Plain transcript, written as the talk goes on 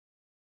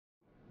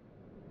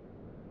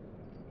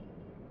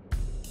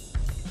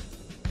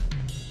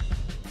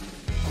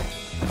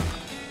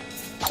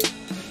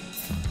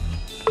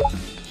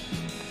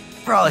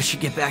Probably should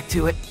get back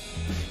to it.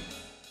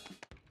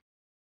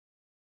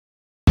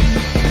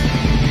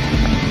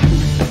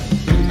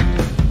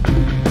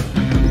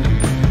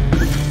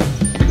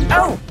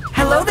 Oh,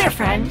 hello there,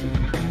 friend.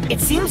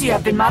 It seems you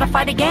have been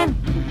modified again.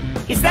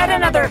 Is that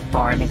another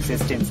foreign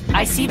existence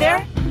I see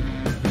there?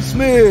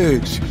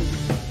 Smidge!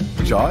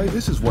 Jai,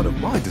 this is one of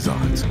my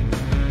designs.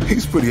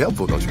 He's pretty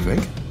helpful, don't you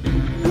think?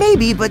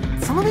 Maybe, but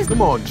some of his...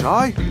 Come on,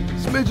 Jai.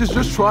 Smidge is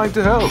just trying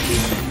to help.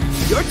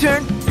 Your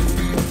turn.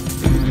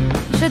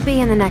 Should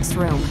be in the next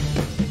room.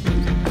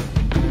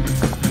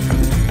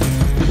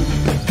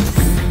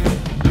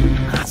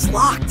 It's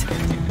locked.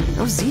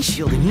 No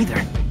Z-shielding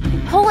either.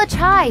 Hola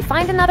Chai,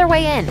 find another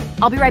way in.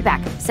 I'll be right back.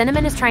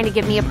 Cinnamon is trying to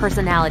give me a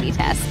personality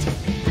test.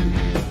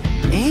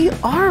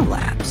 AR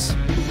Labs.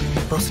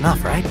 Close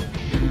enough, right?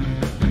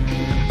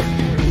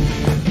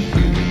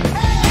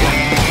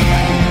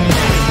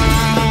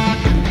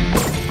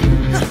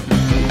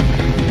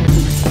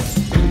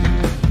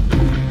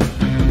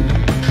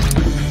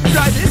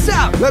 Try this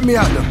out! Let me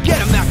out now. Get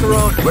him,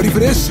 Macaron! Ready for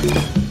this? Switch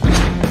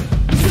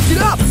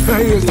it up!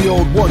 Here's the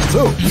old one,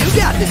 too. You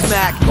got this,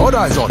 Mac! Got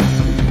eyes on it.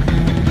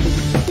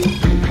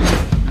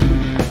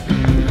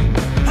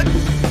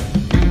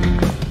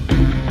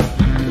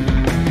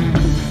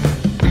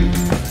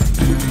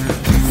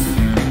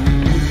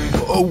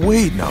 Oh,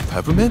 wait now,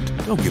 Peppermint.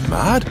 Don't get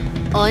mad.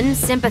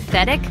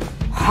 Unsympathetic?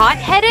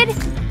 Hot-headed?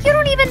 You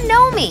don't even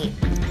know me.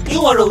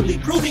 You are only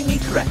proving me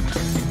correct.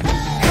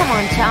 Come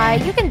on, Chai,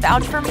 you can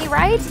vouch for me,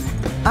 right?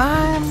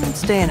 I'm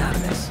staying out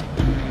of this.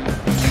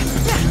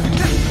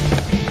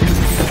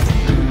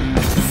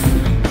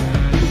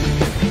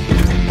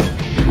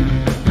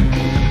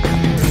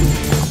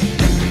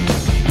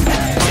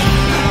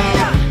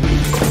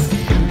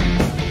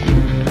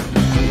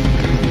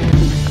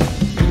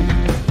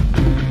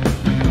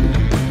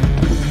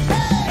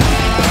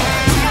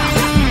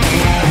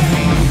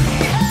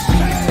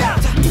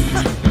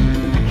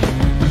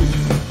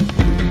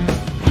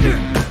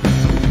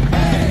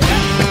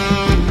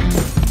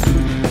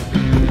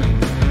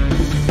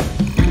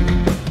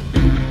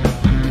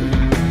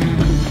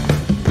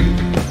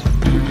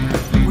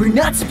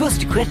 Not supposed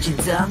to question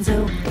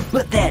Zanzo,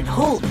 but that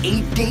whole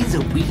 8 days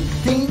a week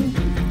thing?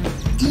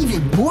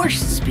 Even more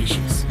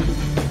suspicious.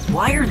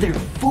 Why are there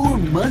 4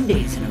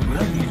 Mondays in a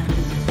row now?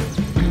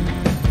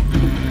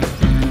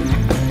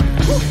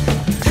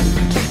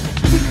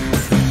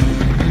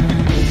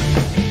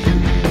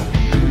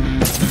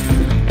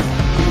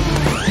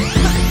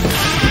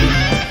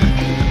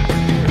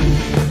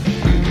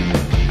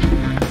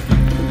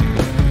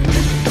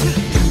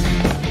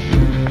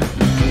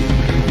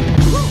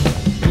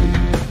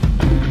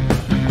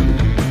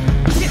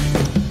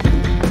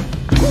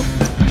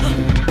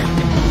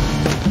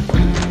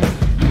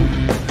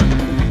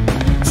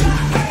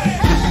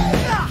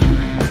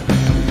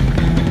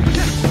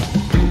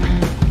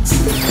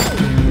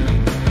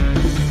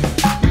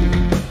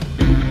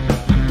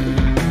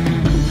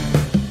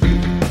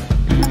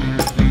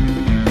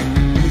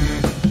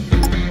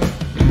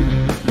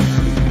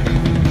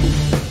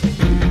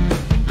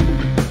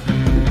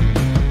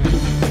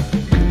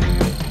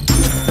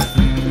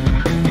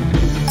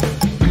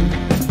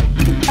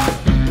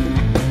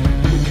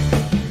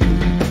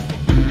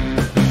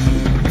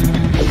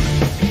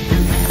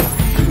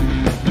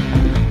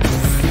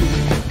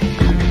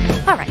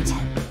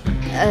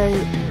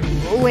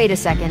 Wait a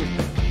second.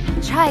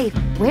 Chai,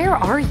 where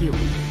are you?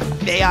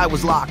 AI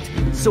was locked,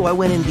 so I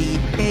went in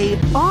the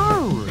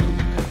AR room.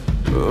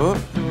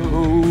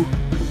 Uh-oh.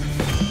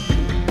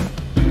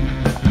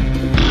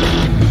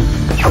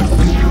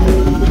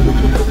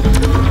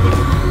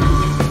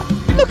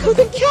 Look who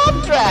the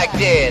cat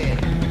dragged in!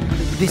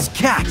 This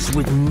cat's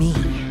with me.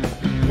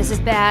 This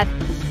is bad.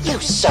 You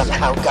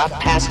somehow got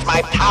past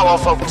my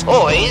powerful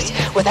toys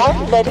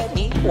without letting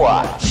me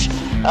watch.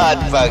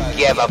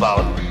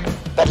 Unforgivable.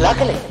 But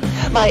luckily,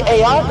 my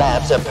AR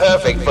labs are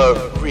perfect for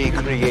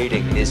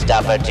recreating missed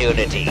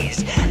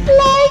opportunities.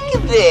 Like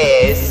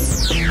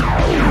this.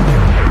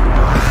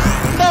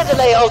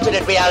 Mandalay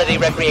alternate reality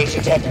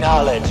recreation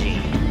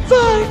technology.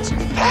 But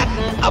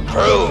patent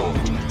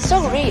approved.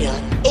 So real,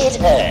 it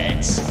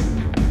hurts.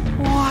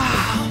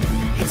 Wow,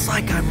 it's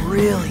like I'm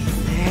really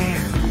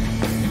there.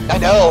 I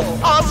know.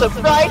 Awesome,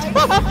 right?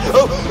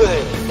 Oh,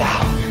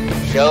 now,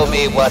 show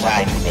me what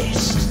I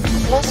missed.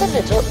 Plus a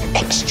little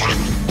extra.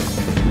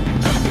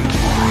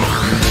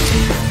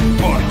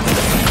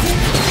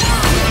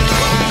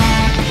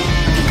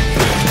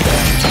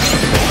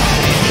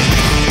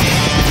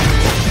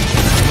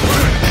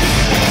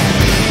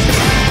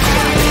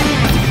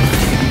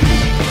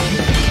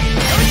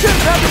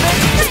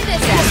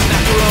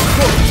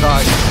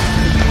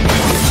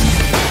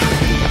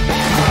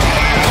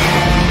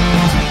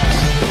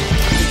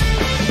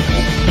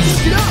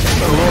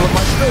 All of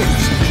my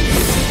strings.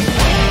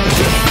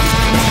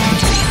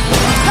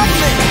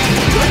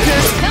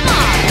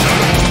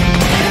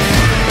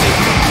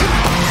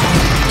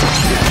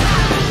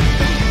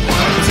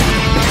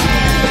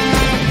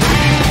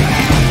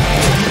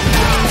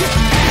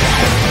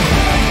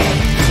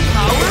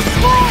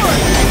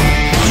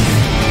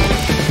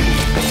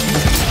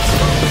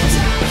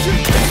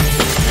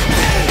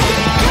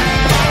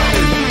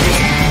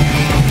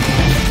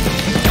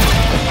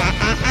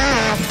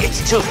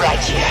 too bright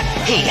here.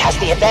 He has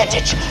the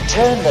advantage.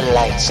 Turn the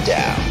lights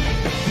down.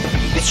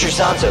 Mr.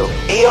 Zanzo,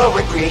 AR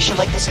recreation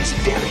like this is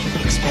very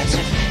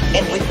expensive.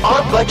 And with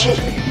our budget...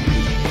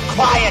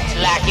 Quiet,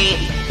 lackey.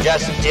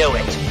 Just do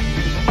it.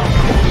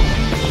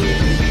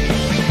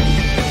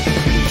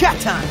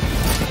 Chat time.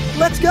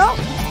 Let's go.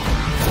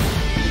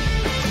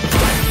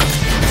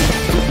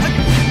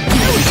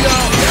 Here we go.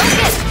 Go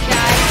get it,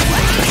 guys.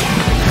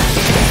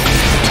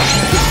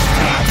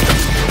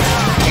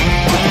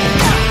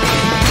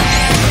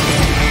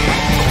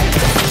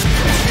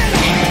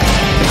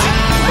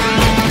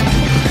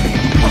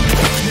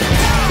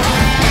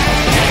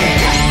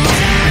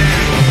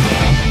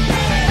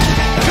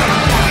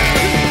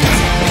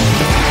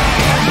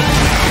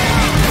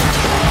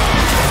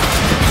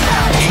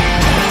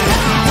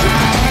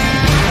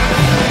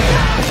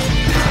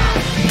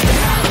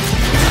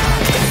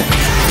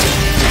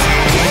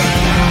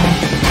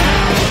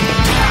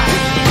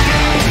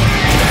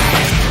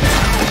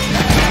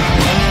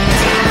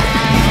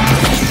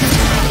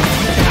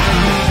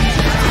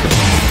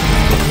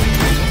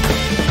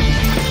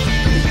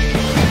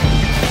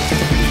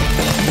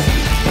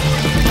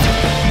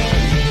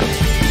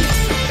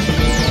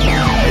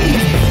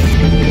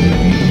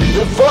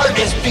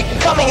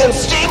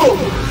 Unstable!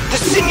 The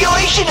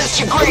simulation is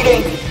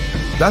degrading!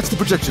 That's the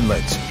projection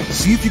lens.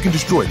 See if you can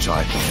destroy it,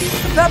 Chai.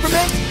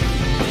 Peppermint!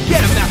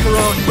 Get him,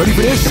 Macaron! Ready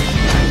for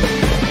this?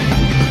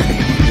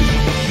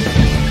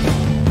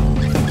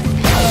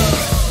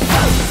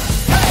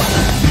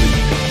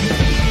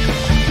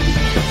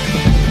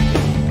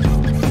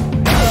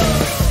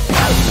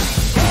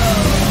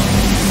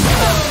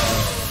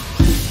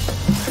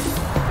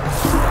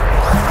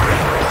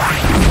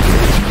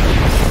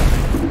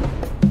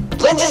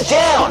 Lens is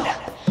down!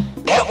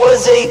 That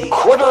was a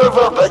quarter of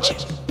our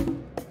budget.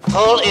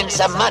 Pull in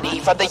some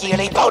money from the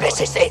yearly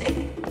bonuses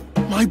then.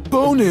 My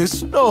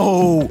bonus?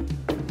 No!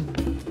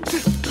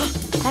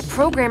 That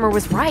programmer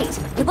was right.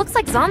 It looks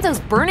like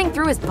Zanzo's burning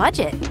through his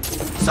budget.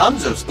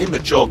 Zanzo's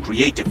immature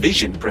creative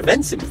vision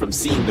prevents him from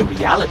seeing the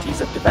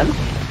realities of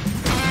development.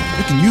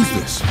 We can use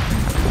this.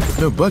 With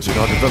no budget,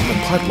 our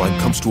development pipeline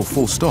comes to a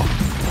full stop.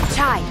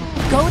 Chai,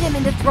 goad him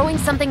into throwing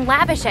something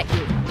lavish at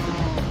you.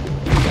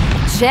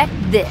 Check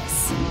this.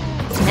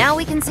 Now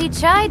we can see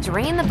Chai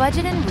drain the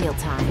budget in real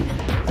time.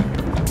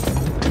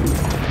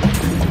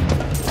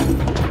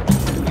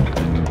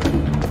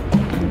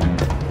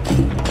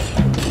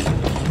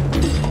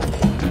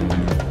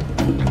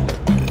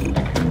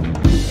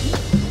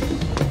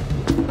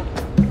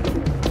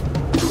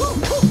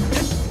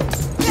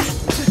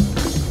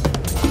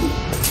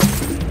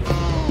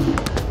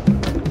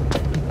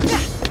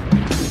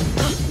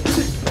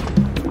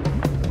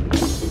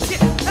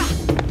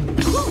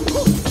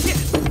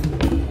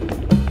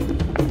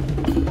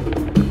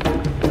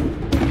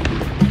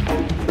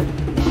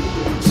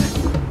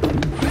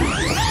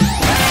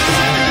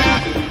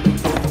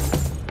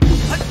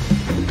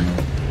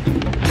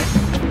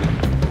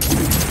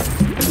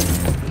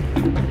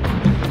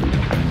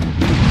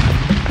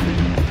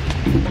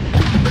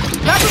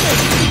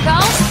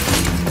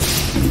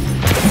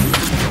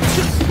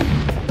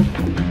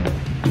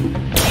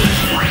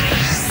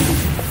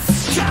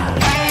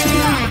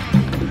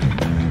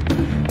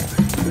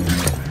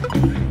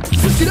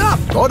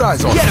 God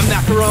eyes on Get him,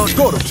 Macaron!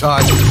 Got him,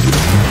 Chai.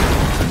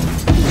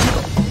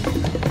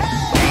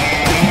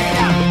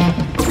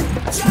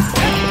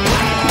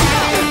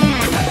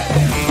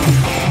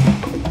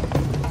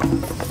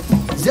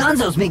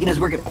 Zanzo's making us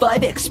work at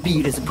 5x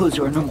speed as opposed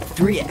to our normal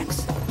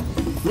 3x.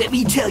 Let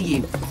me tell you,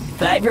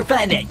 if I ever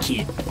find that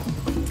kid.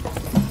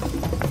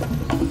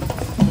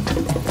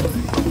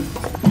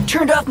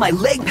 Turned off my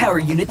leg power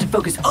unit to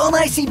focus all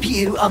my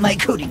CPU on my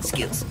coding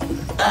skills.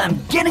 I'm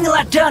getting a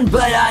lot done,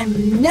 but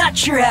I'm not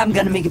sure how I'm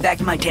gonna make it back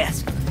to my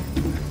task.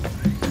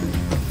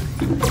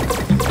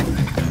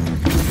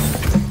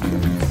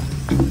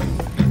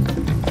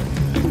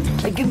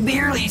 I can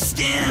barely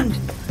stand.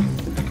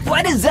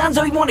 Why does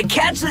Zanzo even want to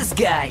catch this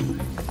guy?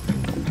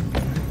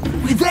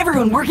 With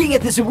everyone working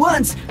at this at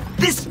once,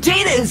 this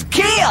data is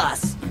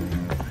chaos!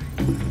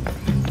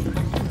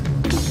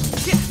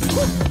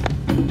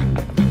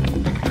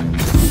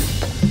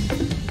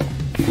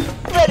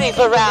 Ready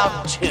for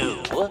round 2?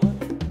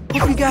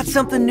 If you got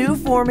something new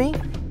for me.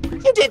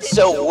 You did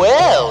so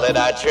well in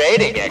our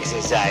training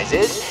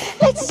exercises.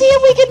 Let's see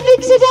if we can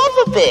fix it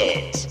up a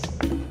bit.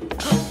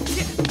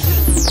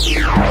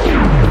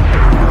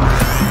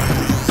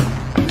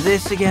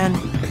 This again?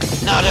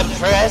 Not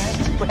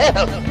impressed?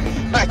 Well,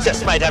 I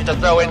just might have to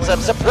throw in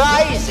some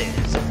surprises.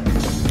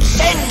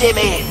 Send him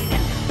in.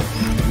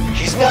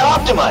 He's not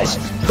optimized.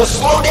 He'll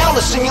slow down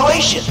the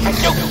simulation. I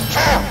don't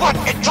care what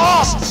it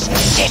costs.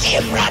 Get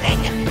him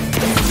running.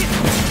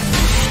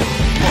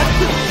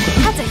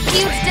 That's a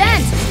huge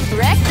dent.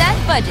 Wreck that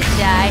budget,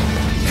 Chai.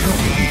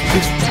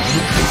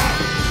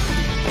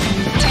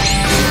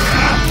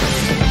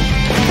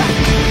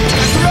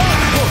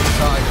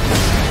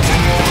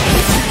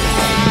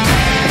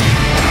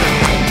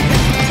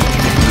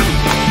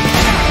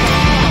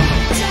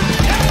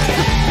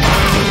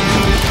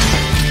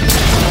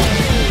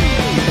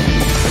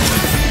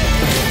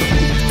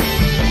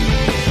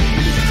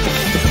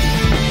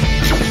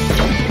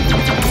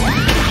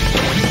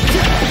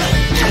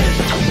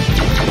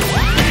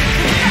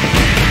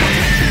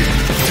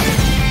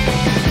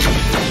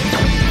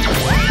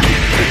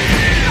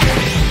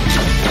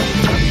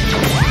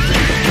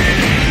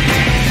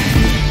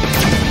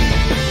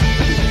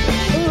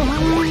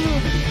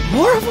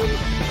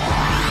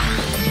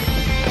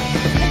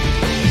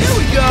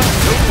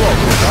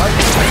 problem, guy.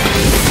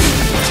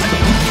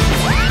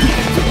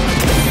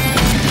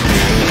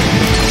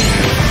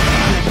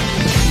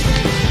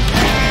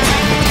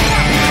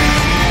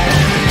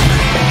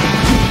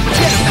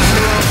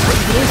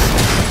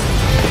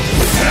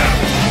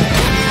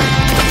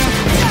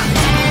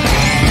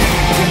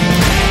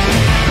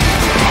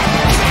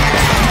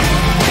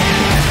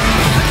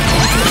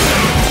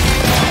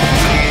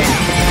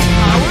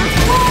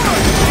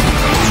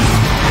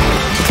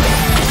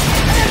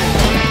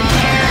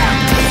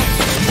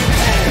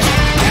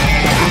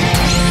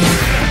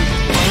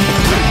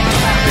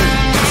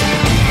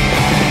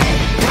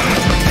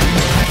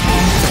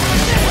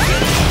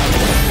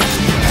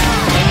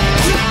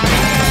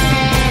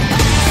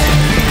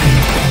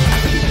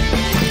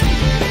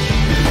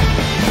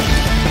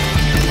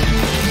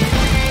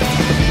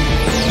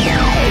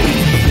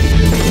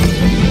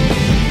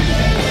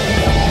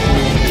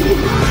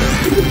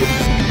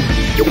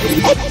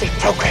 Every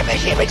programmer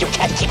here and you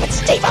can't keep it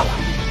stable.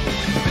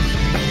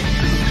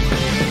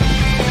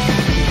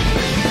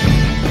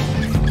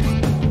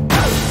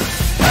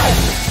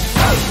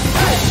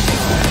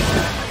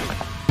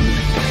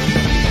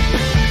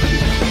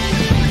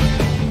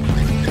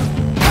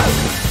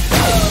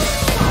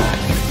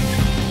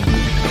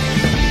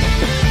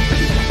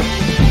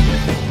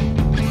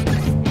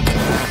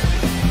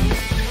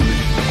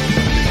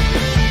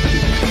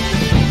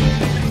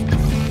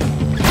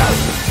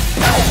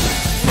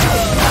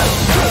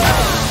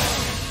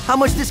 How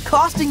much this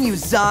costing you,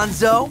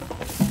 Zonzo?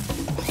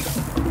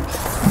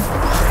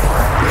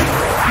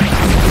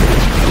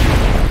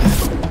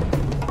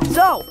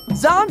 So,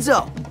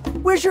 Zonzo,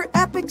 where's your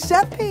epic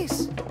set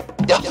piece?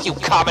 Oh, you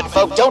common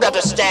folk don't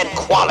understand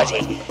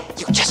quality.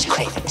 You just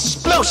crave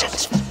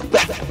explosions.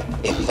 Well,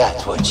 if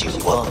that's what you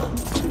want.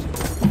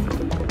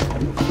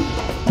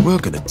 We're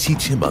gonna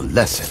teach him a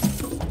lesson.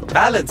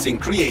 Balancing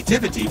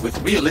creativity with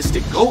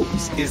realistic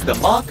goals is the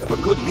mark of a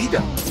good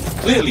leader.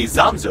 Clearly,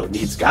 Zonzo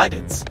needs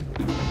guidance.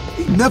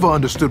 He never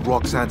understood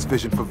Roxanne's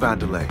vision for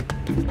Vandelay.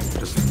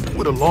 Just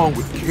went along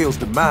with Kale's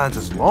demands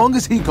as long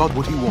as he got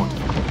what he wanted.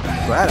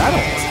 Brad, I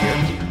don't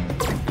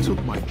care. He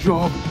took my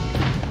job,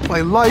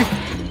 my life.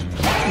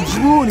 He's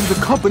ruining the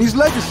company's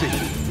legacy.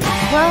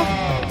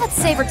 Well, let's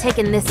say we're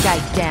taking this guy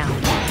down.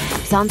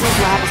 Zonzo's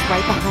lab is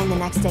right behind the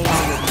next day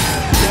onward.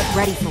 Get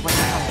ready for what's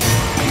coming.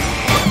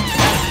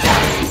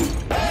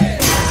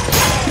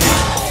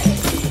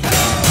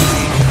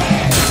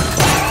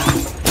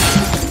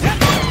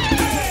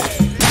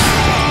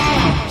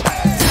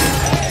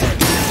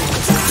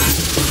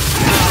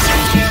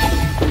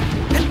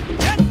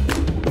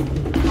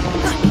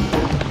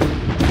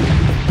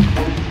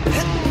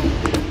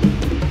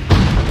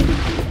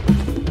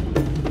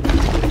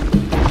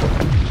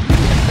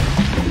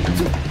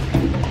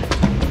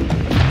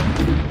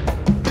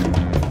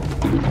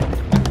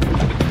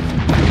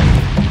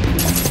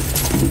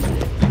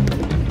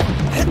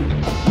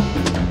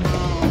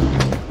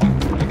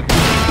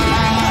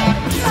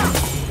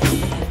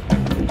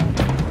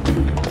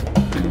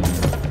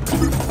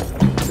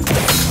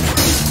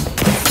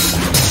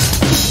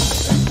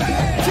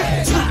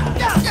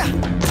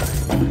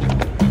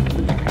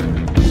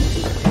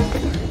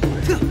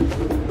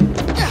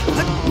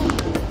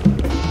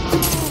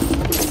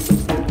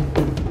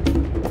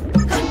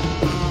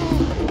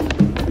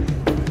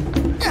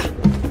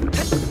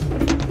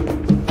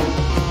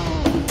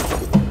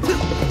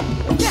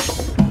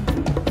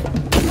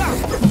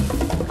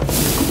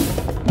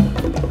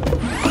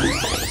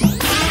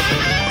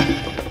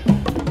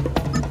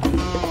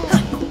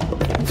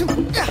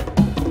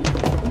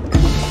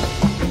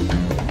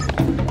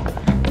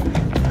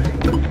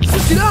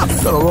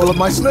 Gotta roll up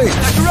my sleeves.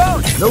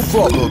 Macaroni! No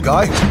fault, little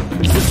guy.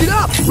 Lift it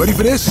up! Ready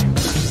for this?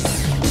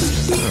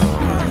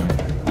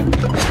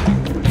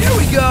 Here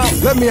we go!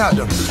 Let me at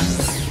them.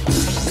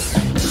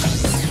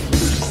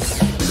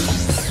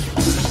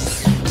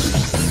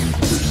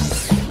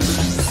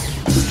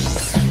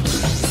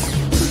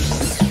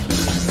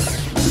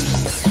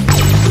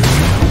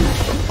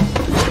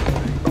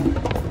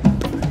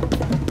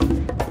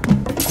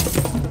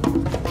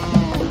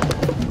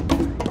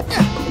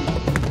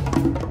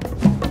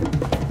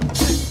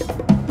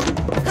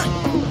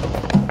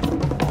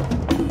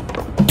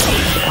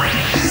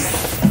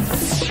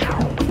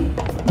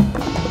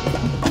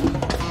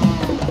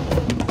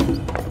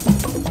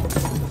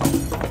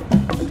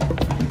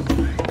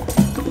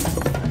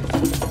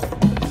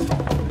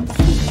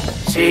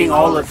 Seeing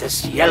all of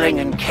this yelling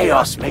and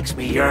chaos makes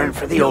me yearn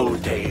for the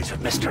old days of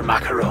Mr.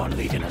 Macaron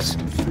leading us.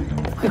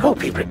 I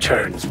hope he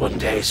returns one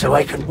day so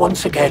I can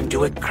once again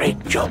do a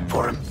great job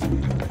for him.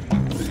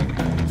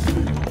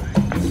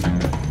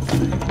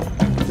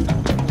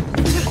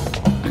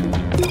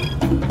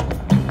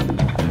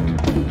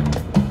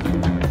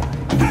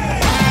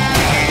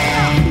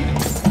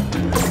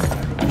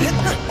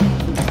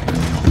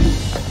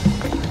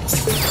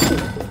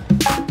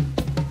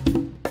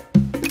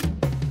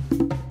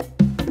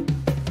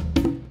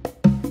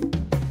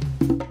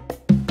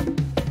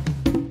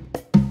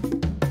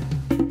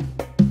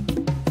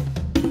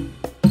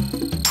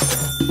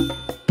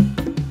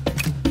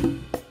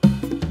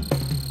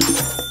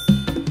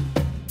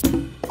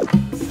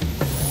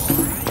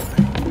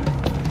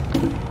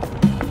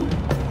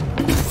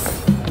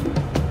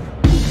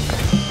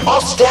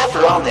 staff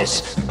are on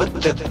this, but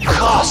the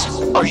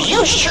cost, are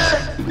you sure?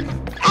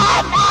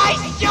 Am I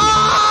sure?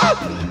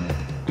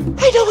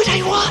 I know what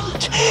I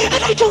want,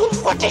 and I don't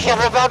want to hear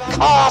about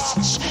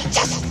costs.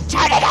 Just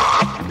turn it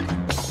on!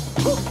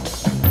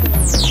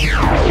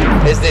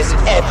 Is this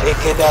epic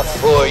enough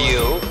for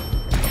you?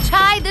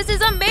 Chai, this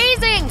is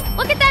amazing!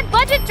 Look at that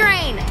budget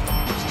drain!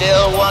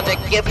 Still want a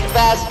gift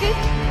basket?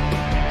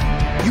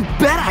 You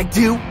bet I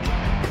do!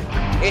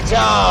 It's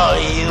all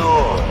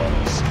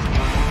yours.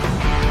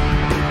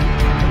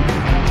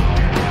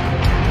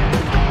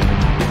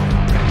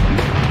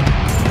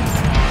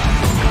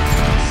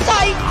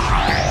 Psych!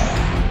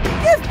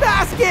 Gift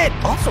basket!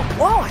 Also,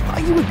 whoa, I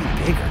thought you would be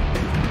bigger.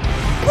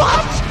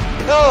 What?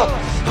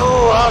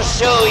 Oh, I'll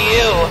show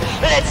you.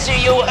 Let's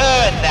see you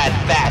earn that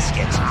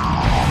basket.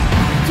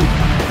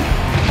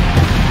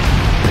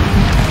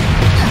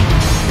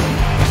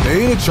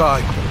 Ain't it,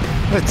 Chai?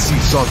 Let's see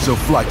Zanzo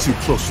fly too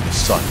close to the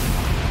sun.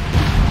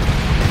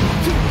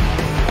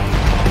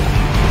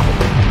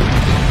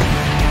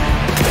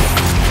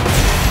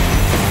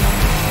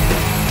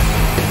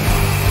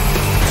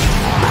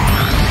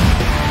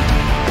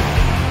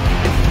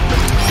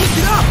 Pick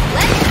it up!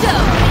 Let's go!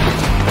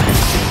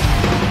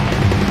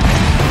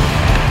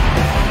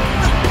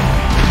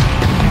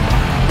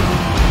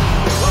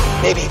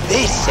 Maybe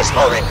this is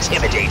more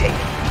intimidating.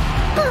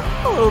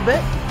 A little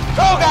bit.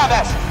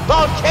 Programmers!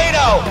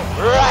 Volcano!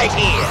 Right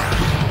here!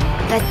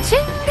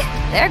 Ka-ching!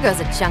 There goes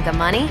a chunk of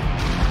money.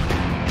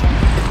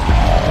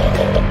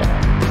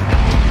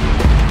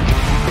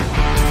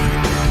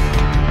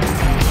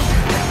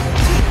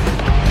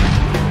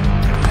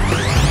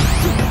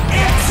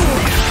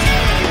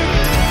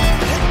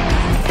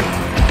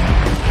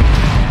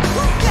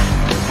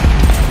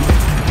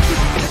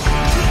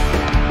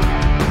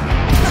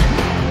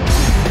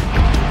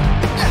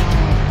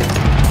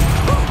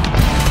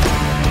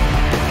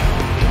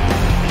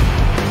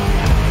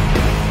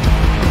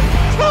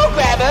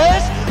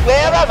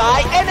 Where are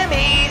my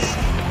enemies?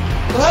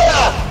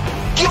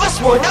 Give us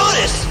more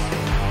notice!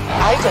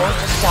 I don't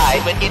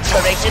decide when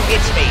inspiration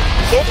hits me.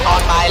 Get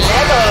on my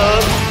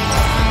level!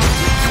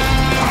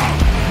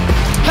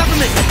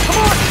 Peppermint, come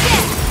on!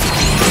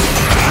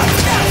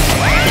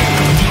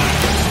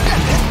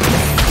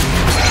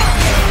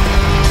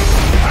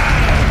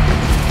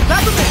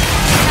 Peppermint!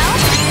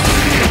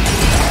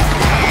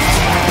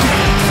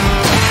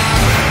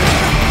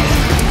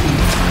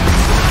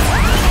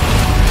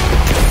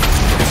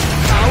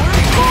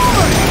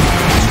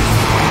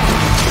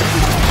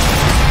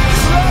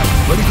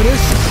 Ready for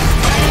this?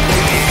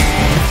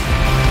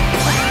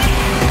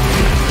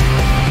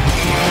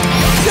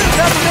 Get it,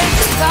 Peppermint!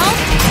 Go!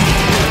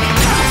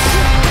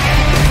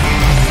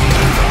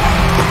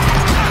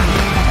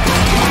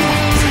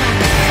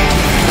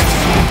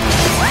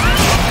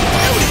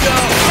 There we go!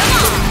 Come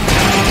on!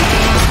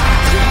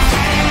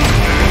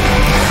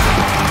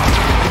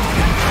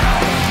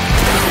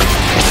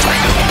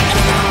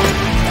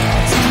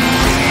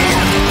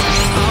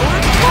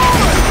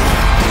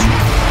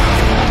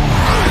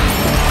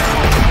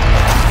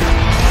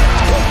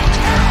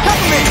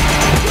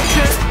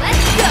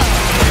 Let's go!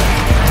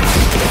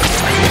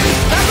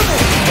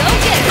 Go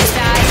get it,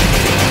 Chai!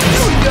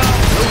 Here we go!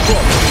 No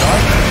problem, Chai.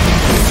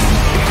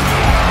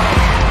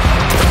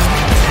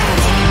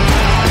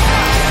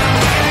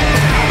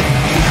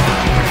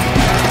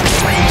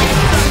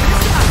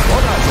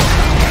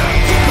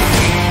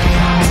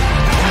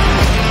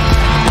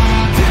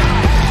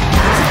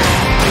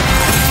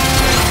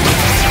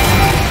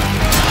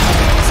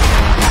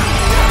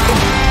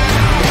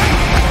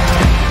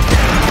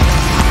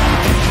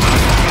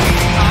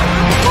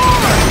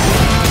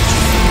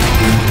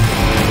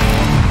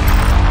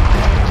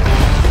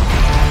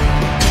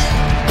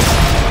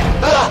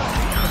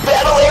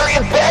 Battle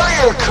area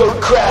barrier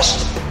code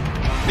crashed!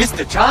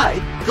 Mr. Chai,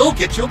 go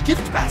get your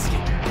gift basket.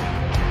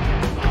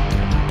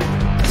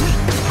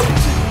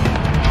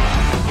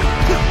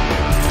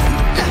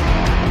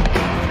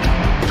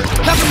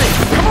 Peppermint,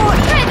 come on!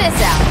 Try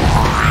this out!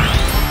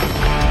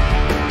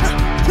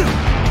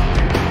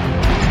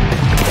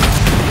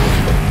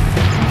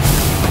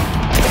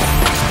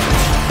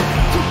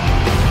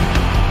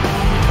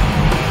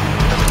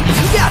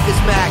 You got this,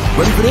 Mac!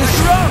 Ready for this?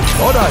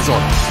 All eyes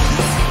on it.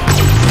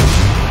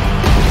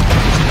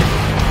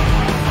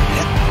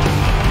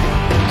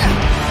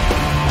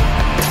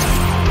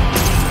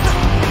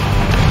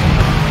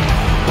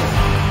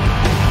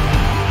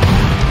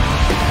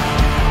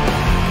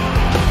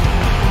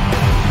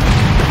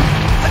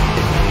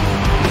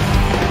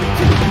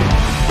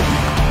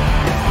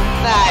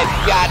 I've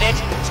got it!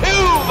 2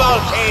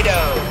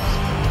 volcanoes!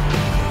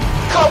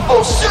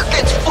 Couple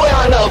circuits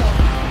flaring up!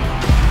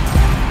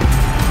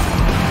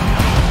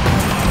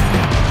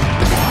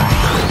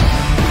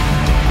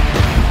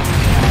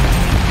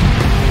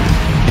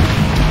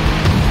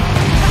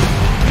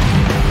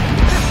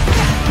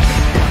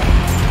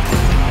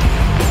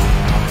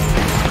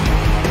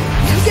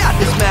 You got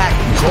this, Mac!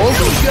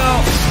 Here we go!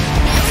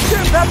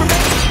 Sure,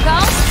 Peppermint! Go!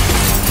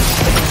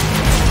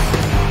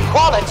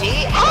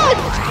 Quality and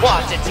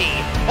quantity!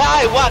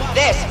 I want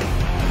this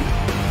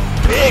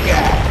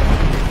bigger.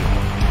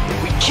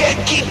 We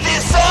can't keep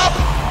this up.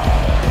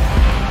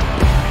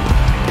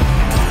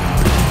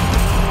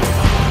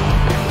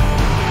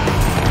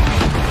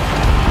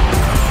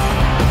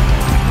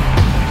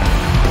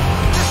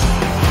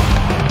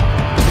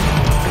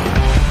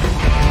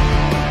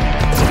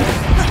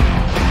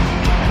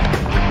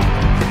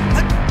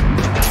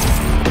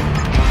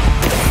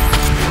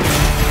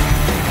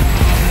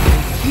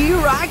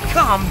 Here I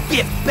come,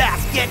 gift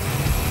basket!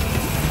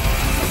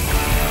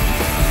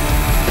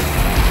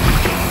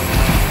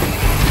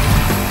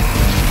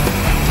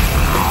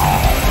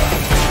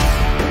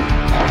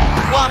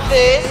 Want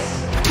this?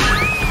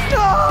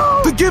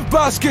 No! The gift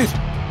basket!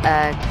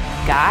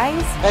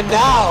 Guys? And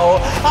now,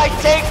 I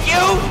take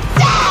you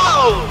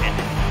down!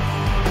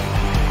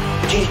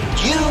 Did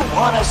you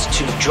want us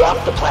to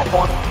drop the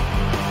platform?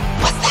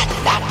 Was that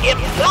not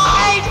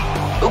implied?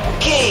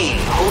 Okay,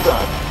 hold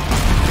on.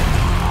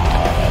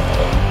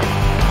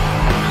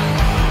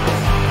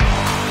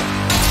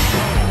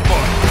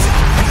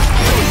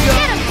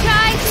 Get him,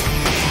 Chai!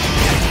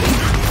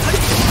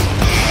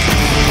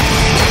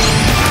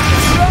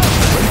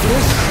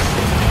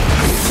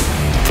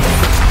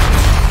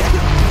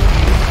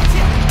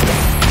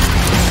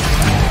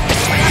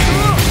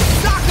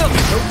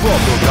 No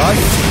problem,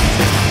 guys.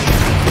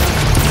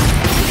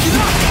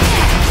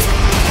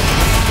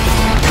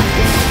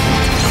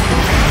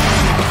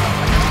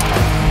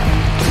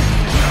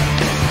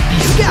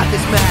 You got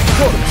this, Mac.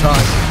 Total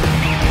time.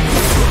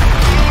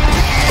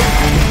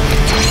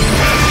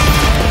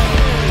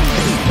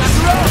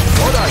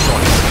 Hold on,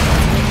 boys.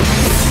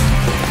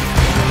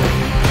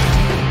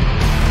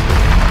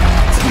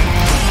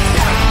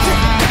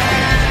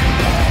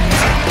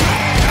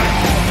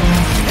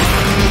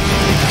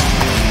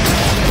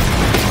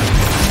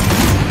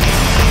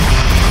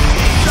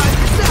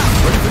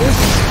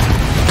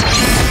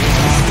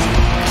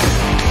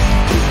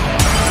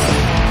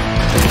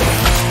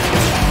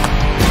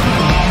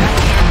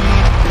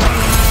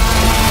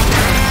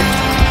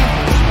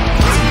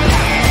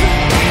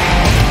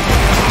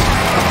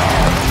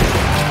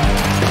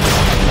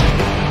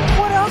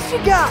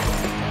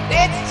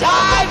 It's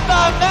time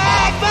for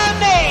Magma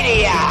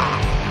Mania!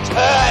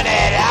 Turn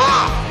it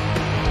up!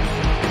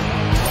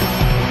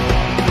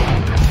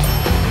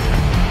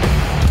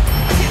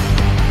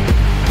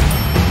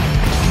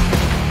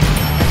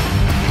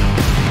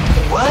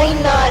 Why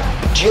not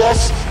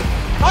just...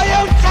 Are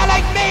you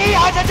telling me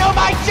how to do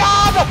my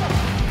job?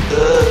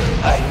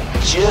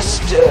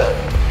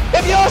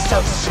 If you're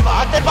so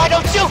smart, then why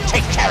don't you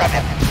take care of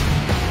him?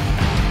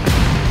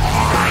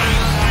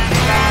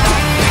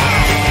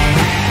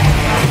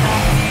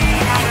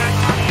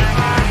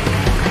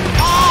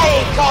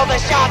 Call the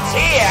shots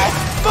here!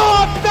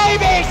 More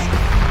babies!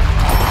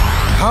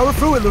 Power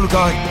through it, little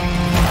guy.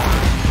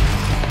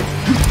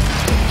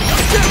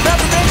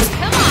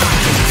 Come on!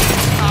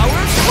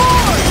 Power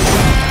forward!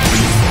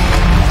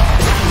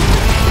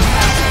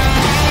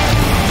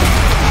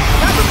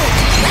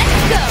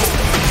 Let's go!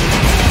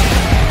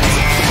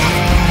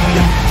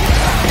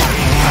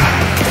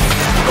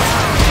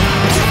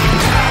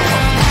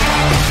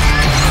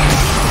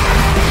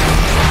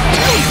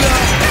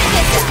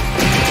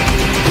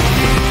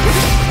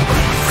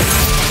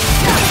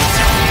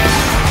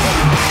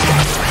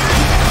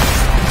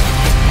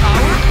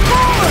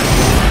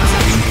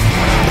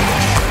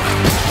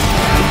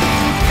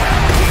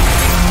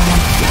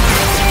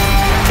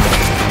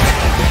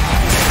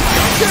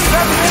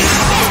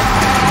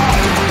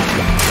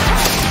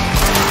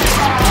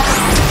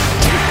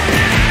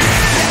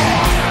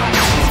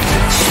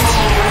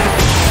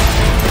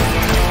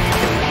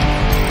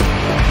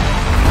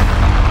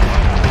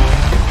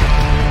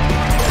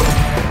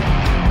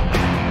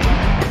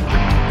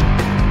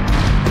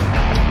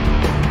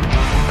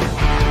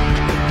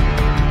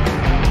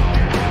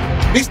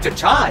 Mr.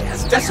 Chai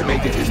has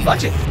decimated his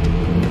budget.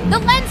 The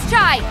lens,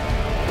 Chai!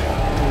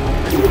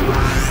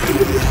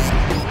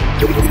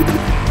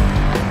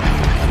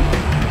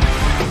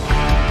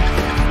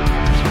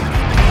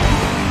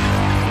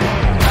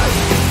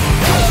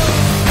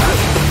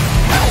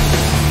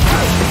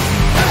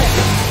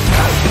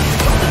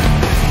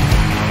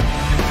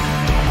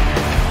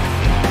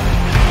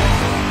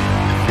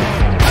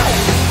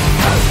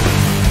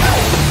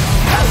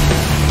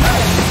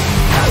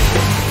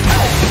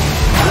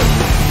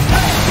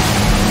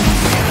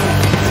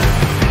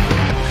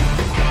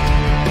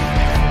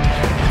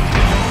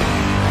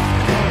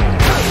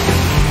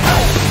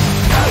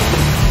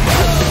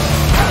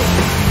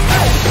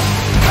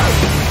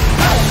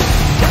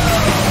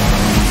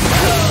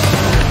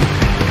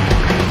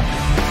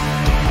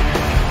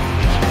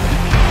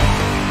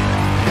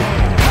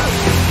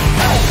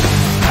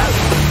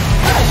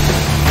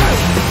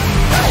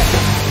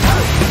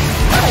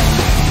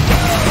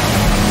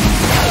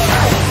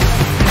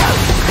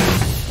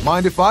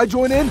 Mind if I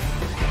join in?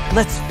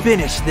 Let's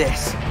finish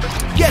this.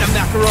 Get him,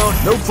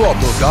 Macaron! No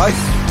problem, little guy.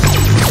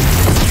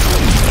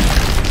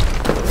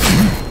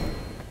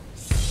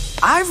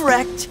 I've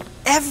wrecked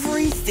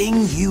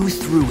everything you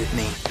threw at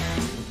me.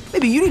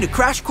 Maybe you need a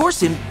crash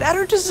course in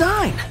better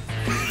design.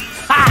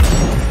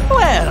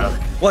 Well,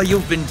 while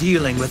you've been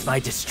dealing with my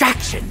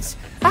distractions,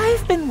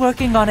 I've been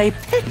working on a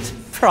pet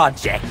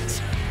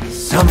project.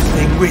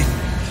 Something with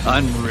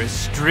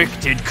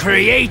unrestricted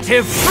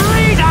creative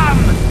freedom!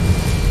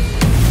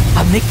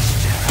 A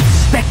mixture of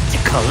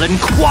spectacle and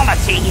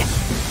quality.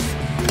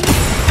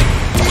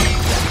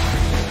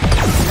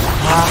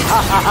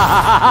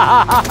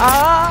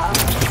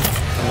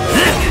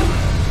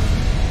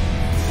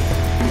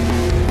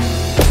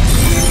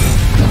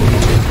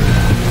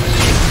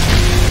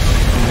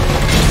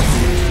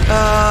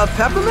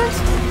 Peppermint?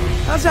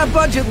 How's that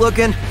budget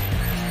looking?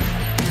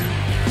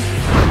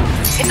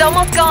 It's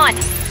almost gone.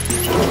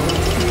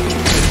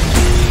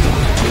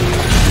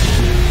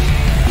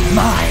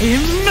 My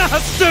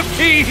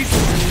masterpiece!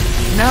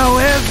 Now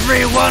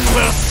everyone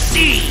will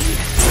see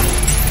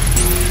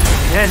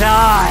that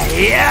I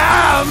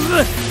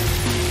am...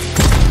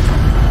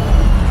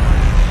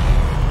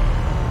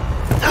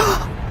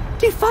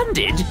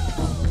 defunded.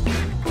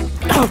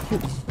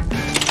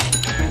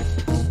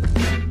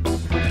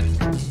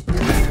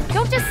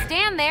 Don't just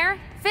stand there.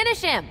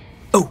 Finish him.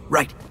 Oh,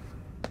 right.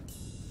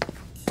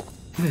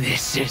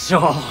 This is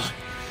all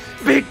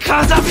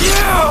because of you!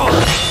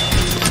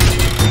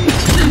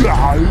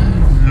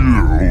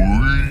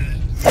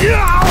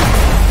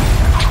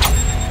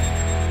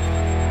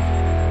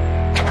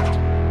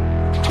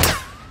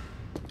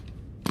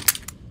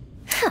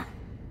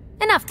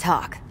 Enough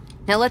talk.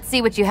 Now let's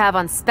see what you have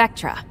on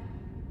Spectra.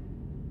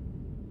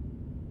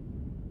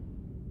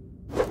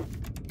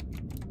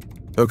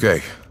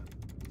 Okay.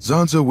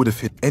 Zanzo would have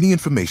hit any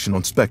information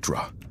on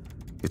Spectra.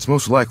 It's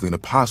most likely in a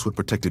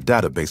password-protected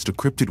database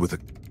decrypted with a...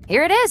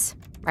 Here it is,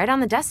 right on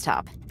the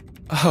desktop.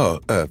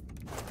 Oh.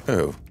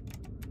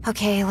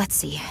 Okay, let's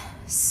see.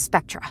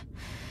 Spectra.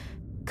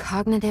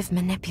 Cognitive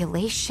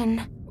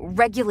manipulation,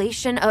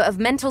 regulation of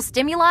mental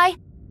stimuli.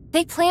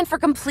 They plan for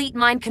complete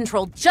mind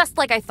control, just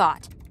like I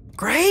thought.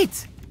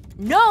 Great!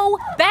 No,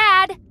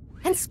 bad!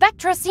 And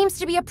Spectra seems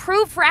to be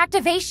approved for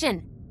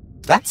activation.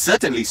 That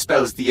certainly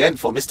spells the end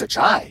for Mr.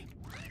 Chai.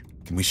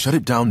 Can we shut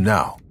it down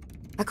now?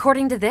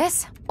 According to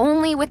this,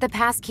 only with the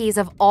passkeys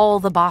of all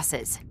the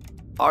bosses.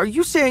 Are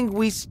you saying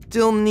we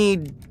still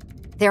need...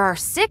 There are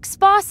 6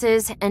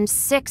 bosses and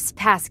 6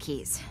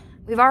 passkeys.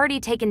 We've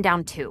already taken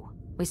down 2.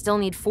 We still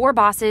need 4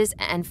 bosses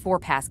and 4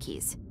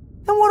 passkeys.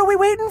 Then what are we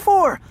waiting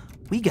for?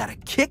 We gotta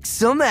kick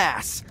some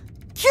ass.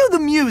 Cue the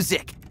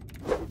music!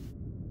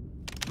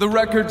 The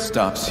record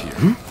stops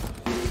here.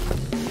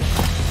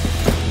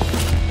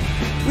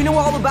 We know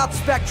all about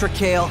Spectra,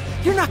 Kale.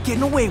 You're not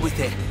getting away with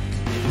it.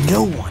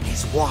 No one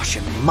is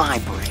washing my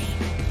brain.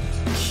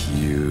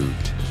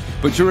 Cute.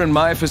 But you're in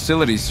my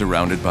facility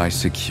surrounded by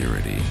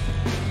security.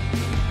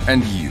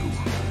 And you.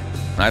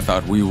 I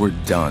thought we were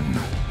done.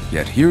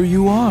 Yet here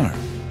you are.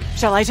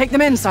 Shall I take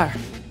them in, sir?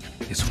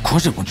 Yes, of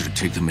course I want you to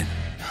take them in.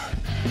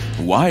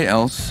 Why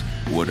else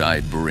would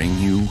I bring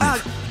you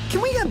with...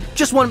 Can we,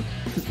 just one...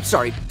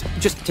 Sorry,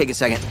 just take a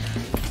second.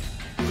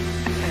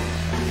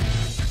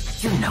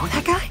 You know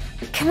that guy?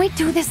 Can we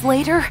do this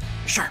later?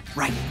 Sure,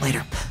 right,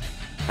 later.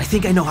 I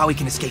think I know how we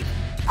can escape.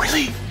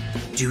 Really?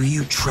 Do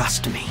you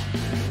trust me?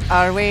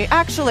 Are we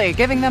actually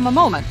giving them a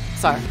moment,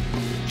 sir?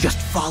 Just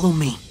follow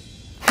me.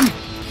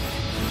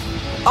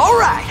 All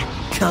right,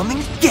 come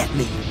and get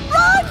me.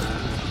 Run!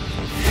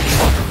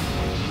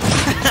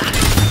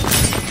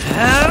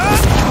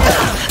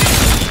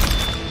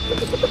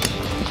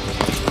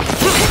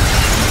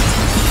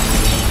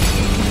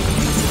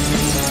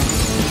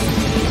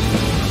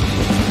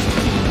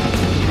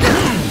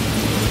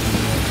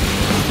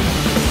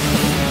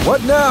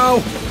 What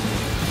now?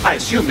 I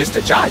assume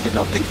Mr. Chai did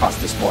not think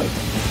past this point.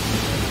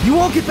 You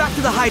all get back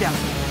to the hideout.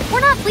 We're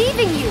not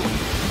leaving you.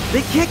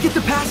 They can't get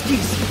the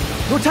passkeys.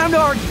 No time to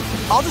argue.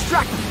 I'll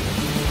distract them.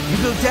 You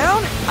go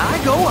down, I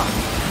go up.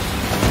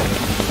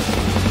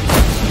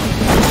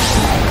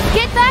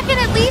 Get back in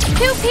at least 2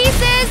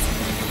 pieces.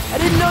 I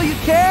didn't know you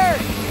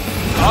cared.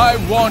 I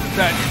want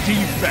that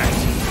defect.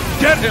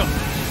 Get him!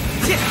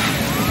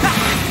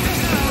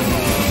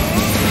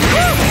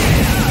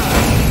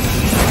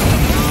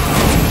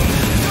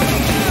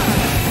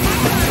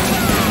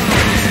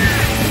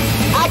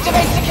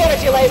 Activate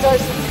security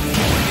lasers.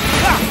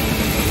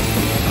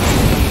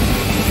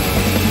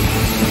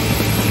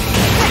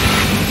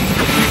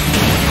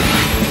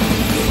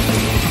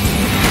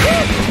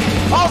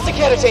 All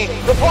security,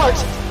 report.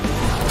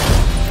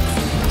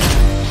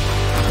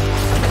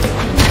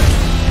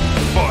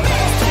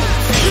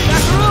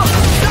 Back her up!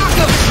 Knock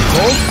him!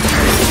 Hold.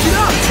 Get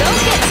up!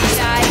 Don't get me,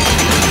 guy.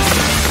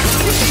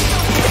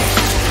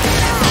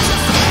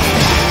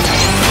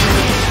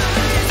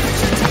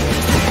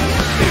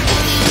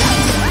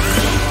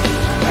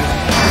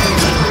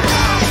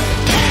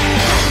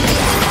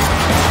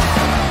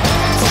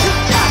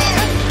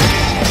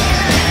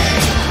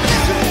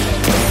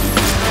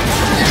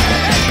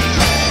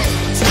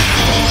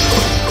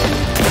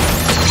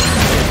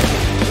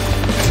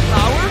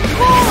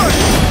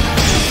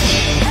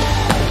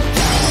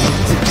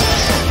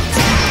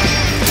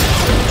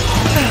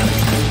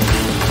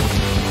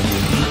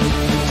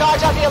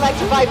 Charge up the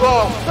electrified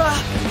roll.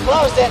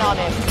 closed in on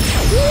him.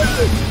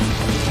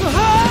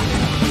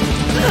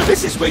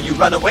 This is where you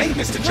run away,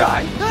 Mr.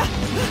 Chai.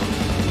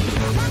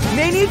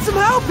 May need some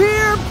help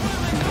here!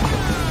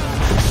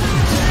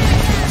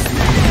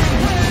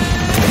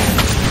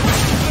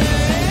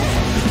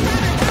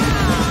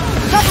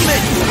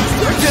 Supplement!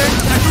 Your turn!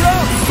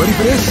 Ready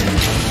for this?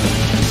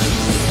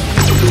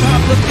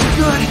 Top looking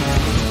good!